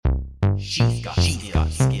She's got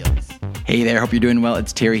skills. Hey there, hope you're doing well.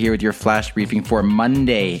 It's Terry here with your flash briefing for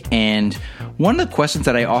Monday. And one of the questions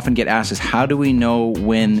that I often get asked is how do we know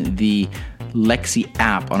when the Lexi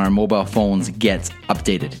app on our mobile phones gets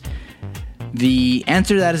updated? The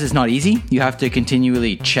answer to that is it's not easy. You have to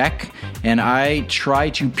continually check, and I try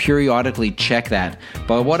to periodically check that.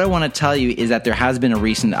 But what I want to tell you is that there has been a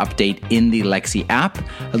recent update in the Lexi app,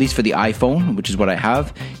 at least for the iPhone, which is what I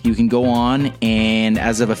have. You can go on, and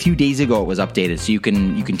as of a few days ago, it was updated, so you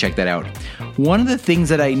can check that out. One of the things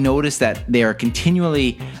that I noticed that they are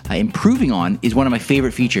continually improving on is one of my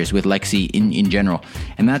favorite features with Lexi in general,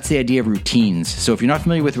 and that's the idea of routines. So if you're not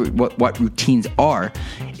familiar with what routines are,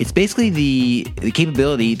 it's basically the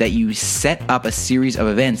capability that you set up a series of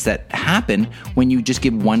events that happen when you just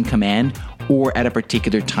give one command or at a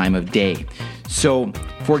particular time of day. So,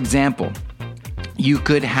 for example, you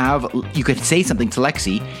could say something to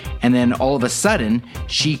Lexi, and then all of a sudden,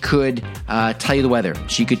 she could tell you the weather.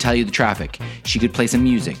 She could tell you the traffic. She could play some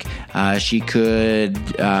music. She could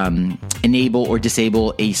enable or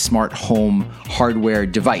disable a smart home hardware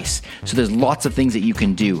device. So there's lots of things that you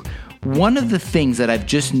can do. One of the things that I've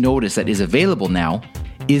just noticed that is available now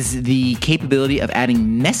is the capability of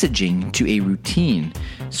adding messaging to a routine.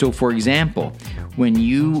 So, for example, when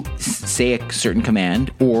you say a certain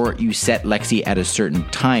command or you set Lexi at a certain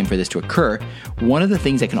time for this to occur, one of the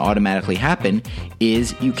things that can automatically happen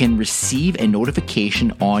is you can receive a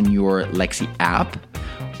notification on your Lexi app,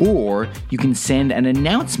 or you can send an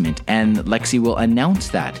announcement and Lexi will announce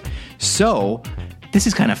that. So, this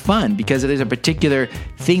is kind of fun because if there's a particular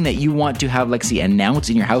thing that you want to have Lexi announce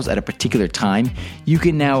in your house at a particular time, you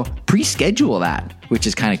can now pre-schedule that, which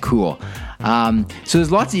is kind of cool. So there's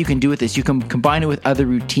lots that you can do with this. You can combine it with other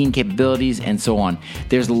routine capabilities and so on.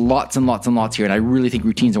 There's lots and lots and lots here, and I really think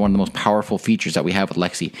routines are one of the most powerful features that we have with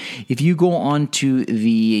Lexi. If you go on to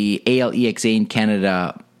the ALEXA in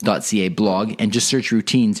Canada.ca blog and just search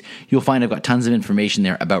routines, you'll find I've got tons of information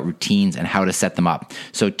there about routines and how to set them up.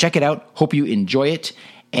 So check it out. Hope you enjoy it,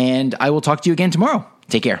 and I will talk to you again tomorrow.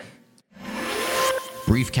 Take care.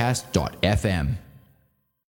 Briefcast.fm